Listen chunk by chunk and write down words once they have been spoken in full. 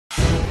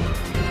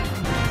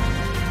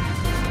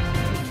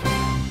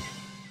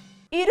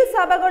ഇരു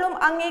സഭകളും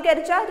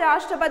അംഗീകരിച്ച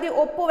രാഷ്ട്രപതി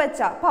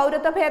ഒപ്പുവെച്ച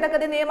പൗരത്വ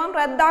ഭേദഗതി നിയമം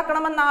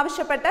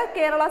റദ്ദാക്കണമെന്നാവശ്യപ്പെട്ട്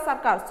കേരള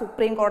സർക്കാർ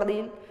സുപ്രീം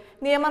കോടതിയിൽ.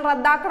 നിയമം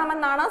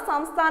റദ്ദാക്കണമെന്നാണ്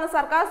സംസ്ഥാന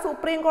സർക്കാർ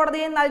സുപ്രീം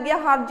കോടതിയിൽ നൽകിയ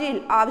ഹർജിയിൽ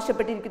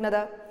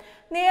ആവശ്യപ്പെട്ടിരിക്കുന്നത്.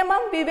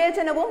 നിയമം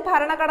വിവേചനവും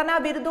ഭരണഘടനാ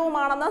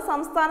വിരുദ്ധവുമാണെന്ന്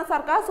സംസ്ഥാന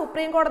സർക്കാർ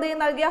സുപ്രീം കോടതിയിൽ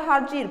നൽകിയ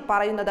ഹർജിയിൽ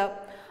പറയുന്നത്.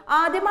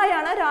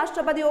 ആദ്യമായാണ്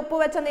രാഷ്ട്രപതി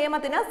ഒപ്പുവെച്ച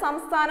നിയമത്തിന്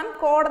സംസ്ഥാനം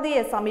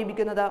കോടതിയെ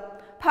സമീപിക്കുന്നത്.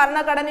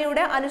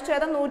 ഭരണഘടനയുടെ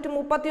അനുച്ഛേദം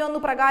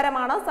 131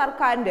 പ്രകാരമാണ്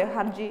സർക്കാരിന്റെ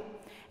ഹർജി.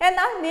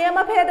 എന്നാൽ നിയമ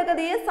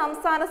ഭേദഗതിയിൽ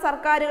സംസ്ഥാന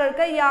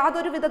സർക്കാരുകൾക്ക്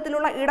യാതൊരു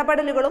വിധത്തിലുള്ള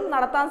ഇടപെടലുകളും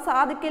നടത്താൻ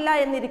സാധിക്കില്ല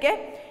എന്നിരിക്കെ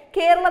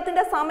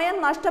കേരളത്തിന്റെ സമയം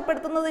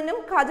നഷ്ടപ്പെടുത്തുന്നതിനും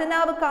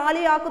ഖജനാവ്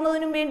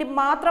കാലിയാക്കുന്നതിനും വേണ്ടി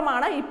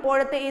മാത്രമാണ്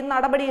ഇപ്പോഴത്തെ ഈ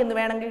നടപടി എന്ന്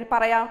വേണമെങ്കിൽ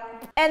പറയാം.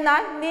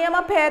 എന്നാൽ നിയമ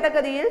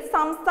ഭേദഗതിയിൽ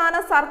സംസ്ഥാന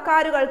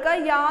സർക്കാരുകൾക്ക്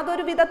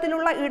യാതൊരു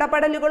വിധത്തിലുള്ള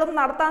ഇടപെടലുകളും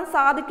നടത്താൻ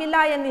സാധിക്കില്ല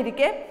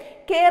എന്നിരിക്കെ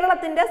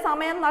കേരളത്തിന്റെ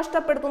സമയം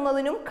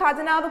നഷ്ടപ്പെടുത്തുന്നതിനും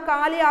ഖജനാവ്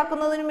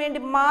കാലിയാക്കുന്നതിനും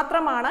വേണ്ടി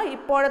മാത്രമാണ്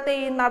ഇപ്പോഴത്തെ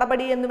ഈ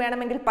നടപടി എന്ന്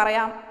വേണമെങ്കിൽ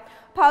പറയാം.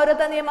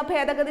 പൗരത്വ നിയമ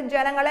ഭേദഗതി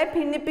ജനങ്ങളെ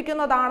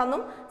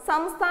ഭിന്നിപ്പിക്കുന്നതാണെന്നും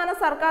സംസ്ഥാന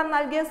സർക്കാർ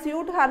നൽകിയ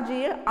സ്യൂട്ട്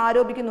ഹർജിയിൽ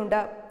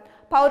ആരോപിക്കുന്നുണ്ട്.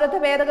 പൗരത്വ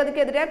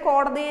ഭേദഗതിക്കെതിരെ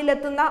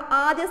കോടതിയിലെത്തുന്ന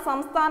ആദ്യ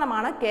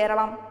സംസ്ഥാനമാണ്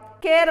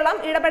കേരളം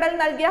ഇടപെടൽ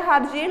നൽകിയ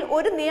ഹർജിയിൽ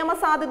ഒരു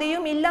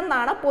നിയമസാധ്യതയും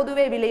ഇല്ലെന്നാണ്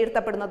പൊതുവെ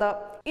വിലയിരുത്തപ്പെടുന്നത്.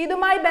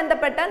 ഇതുമായി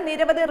ബന്ധപ്പെട്ട്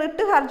നിരവധി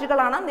റിട്ട്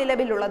ഹർജികളാണ്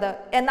നിലവിലുള്ളത്.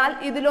 എന്നാൽ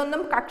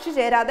ഇതിലൊന്നും കക്ഷി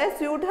ചേരാതെ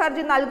സ്യൂട്ട്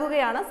ഹർജി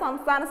നൽകുകയാണ്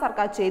സംസ്ഥാന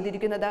സർക്കാർ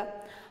ചെയ്തിരിക്കുന്നത്.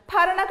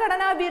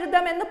 ഭരണഘടനാ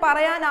വിരുദ്ധം എന്ന്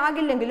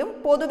പറയാനാകില്ലെങ്കിലും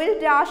പൊതുവിൽ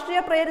രാഷ്ട്രീയ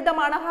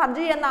പ്രേരിതമാണ്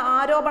ഹർജി എന്ന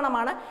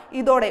ആരോപണമാണ്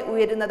ഇതോടെ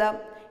ഉയരുന്നത്.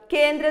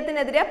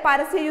 കേന്ദ്രത്തിനെതിരെ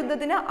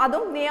പരസ്യയുദ്ധത്തിന്,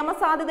 അതും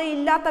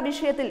നിയമസാധ്യതയില്ലാത്ത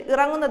വിഷയത്തിൽ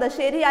ഇറങ്ങുന്നത്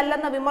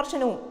ശരിയല്ലെന്ന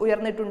വിമർശനവും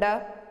ഉയർന്നിട്ടുണ്ട്.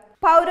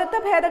 പൗരത്വ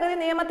ഭേദഗതി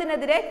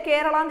നിയമത്തിനെതിരെ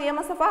കേരള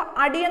നിയമസഭ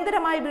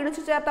അടിയന്തരമായി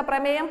വിളിച്ചു ചേർത്ത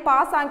പ്രമേയം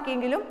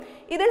പാസാക്കിയെങ്കിലും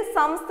ഇതിൽ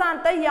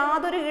സംസ്ഥാനത്ത്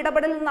യാതൊരു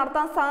ഇടപെടലും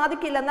നടത്താൻ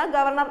സാധിക്കില്ലെന്ന്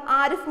ഗവർണർ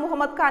ആരിഫ്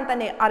മുഹമ്മദ് ഖാൻ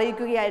തന്നെ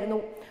അറിയിക്കുകയായിരുന്നു.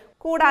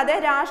 കൂടാതെ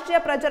രാഷ്ട്രീയ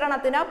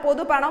പ്രചരണത്തിന്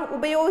പൊതുപണം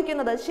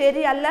ഉപയോഗിക്കുന്നത്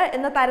ശരിയല്ല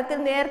എന്ന തരത്തിൽ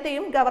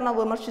നേരത്തെയും ഗവർണർ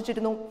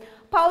വിമർശിച്ചിരുന്നു.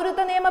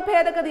 പൗരത്വ നിയമ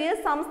ഭേദഗതിയിൽ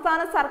സംസ്ഥാന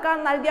സർക്കാർ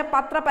നൽകിയ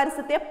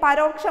പത്രപരസ്യത്തെ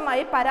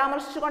പരോക്ഷമായി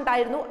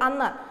പരാമർശിച്ചുകൊണ്ടായിരുന്നു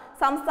അന്ന്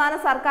സംസ്ഥാന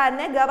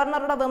സർക്കാരിനെ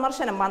ഗവർണറുടെ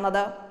വിമർശനം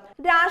വന്നത്.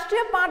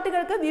 രാഷ്ട്രീയ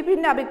പാർട്ടികൾക്ക്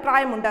വിഭിന്ന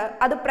അഭിപ്രായമുണ്ട്.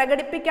 അത്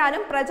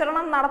പ്രകടിപ്പിക്കാനും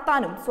പ്രചരണം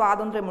നടത്താനും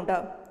സ്വാതന്ത്ര്യമുണ്ട്.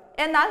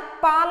 എന്നാൽ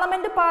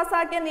പാർലമെന്റ്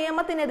പാസാക്കിയ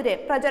നിയമത്തിനെതിരെ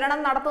പ്രചരണം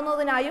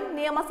നടത്തുന്നതിനായും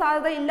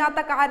നിയമസാധ്യത ഇല്ലാത്ത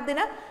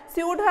കാര്യത്തിന്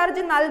സ്യൂട്ട്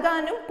ഹർജി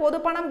നൽകാനും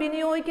പൊതുപണം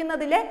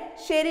വിനിയോഗിക്കുന്നതിലെ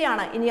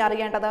ശരിയാണ് ഇനി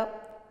അറിയേണ്ടത്.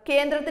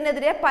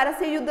 കേന്ദ്രത്തിനെതിരെ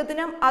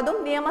പരസ്യയുദ്ധത്തിനും, അതും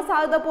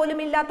നിയമസാധ്യത പോലും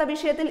ഇല്ലാത്ത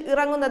വിഷയത്തിൽ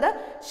ഇറങ്ങുന്നത്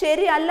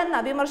ശരിയല്ലെന്ന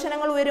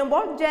വിമർശനങ്ങൾ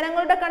ഉയരുമ്പോൾ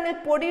ജനങ്ങളുടെ കണ്ണിൽ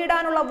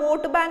പൊടിയിടാനുള്ള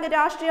വോട്ട് ബാങ്ക്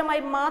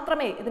രാഷ്ട്രീയമായി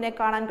മാത്രമേ ഇതിനെ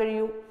കാണാൻ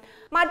കഴിയൂ.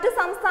 മറ്റ്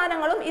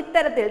സംസ്ഥാനങ്ങളും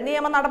ഇത്തരത്തിൽ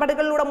നിയമ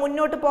നടപടികളിലൂടെ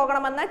മുന്നോട്ട്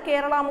പോകണമെന്ന്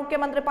കേരള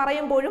മുഖ്യമന്ത്രി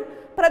പറയുമ്പോഴും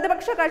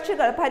പ്രതിപക്ഷ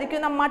കക്ഷികൾ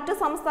ഭരിക്കുന്ന മറ്റ്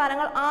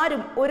സംസ്ഥാനങ്ങൾ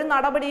ആരും ഒരു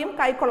നടപടിയും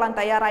കൈക്കൊള്ളാൻ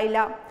തയ്യാറായില്ല.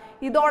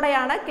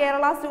 ഇതോടെയാണ്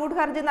കേരള സ്യൂട്ട്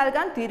ഹർജി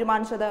നൽകാൻ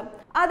തീരുമാനിച്ചത്.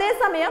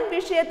 അതേസമയം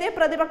വിഷയത്തെ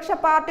പ്രതിപക്ഷ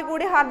പാർട്ടി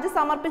കൂടി ഹർജി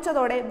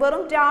സമർപ്പിച്ചതോടെ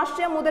വെറും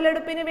രാഷ്ട്രീയ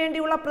മുതലെടുപ്പിന്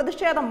വേണ്ടിയുള്ള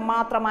പ്രതിഷേധം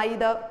മാത്രമായി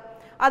ഇത്.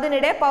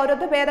 അതിനിടെ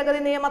പൗരത്വ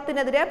ഭേദഗതി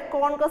നിയമത്തിനെതിരെ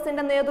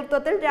കോൺഗ്രസിന്റെ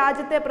നേതൃത്വത്തിൽ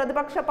രാജ്യത്തെ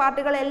പ്രതിപക്ഷ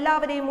പാർട്ടികൾ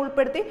എല്ലാവരെയും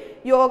ഉൾപ്പെടുത്തി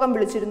യോഗം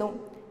വിളിച്ചിരുന്നു.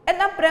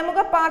 എന്നാൽ പ്രമുഖ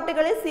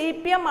പാർട്ടികളിൽ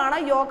CPM ആണ്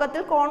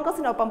യോഗത്തിൽ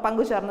കോൺഗ്രസിനൊപ്പം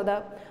പങ്കുചേർന്നത്.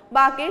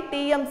 ബാക്കി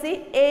TMC,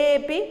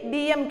 AAP,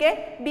 DMK,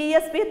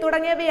 BSP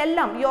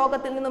തുടങ്ങിയവയെല്ലാം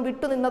യോഗത്തിൽ നിന്നും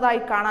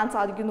വിട്ടുനിന്നതായി കാണാൻ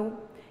സാധിക്കുന്നു.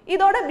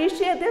 ഇതോടെ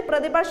വിഷയത്തിൽ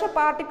പ്രതിപക്ഷ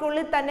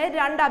പാർട്ടിക്കുള്ളിൽ തന്നെ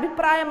രണ്ട്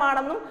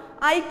അഭിപ്രായമാണെന്നും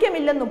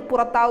ഐക്യമില്ലെന്നും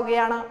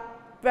പുറത്താവുകയാണ്.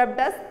 വെബ്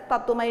ഡെസ്ക്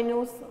തത്വമൈ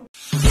ന്യൂസ്.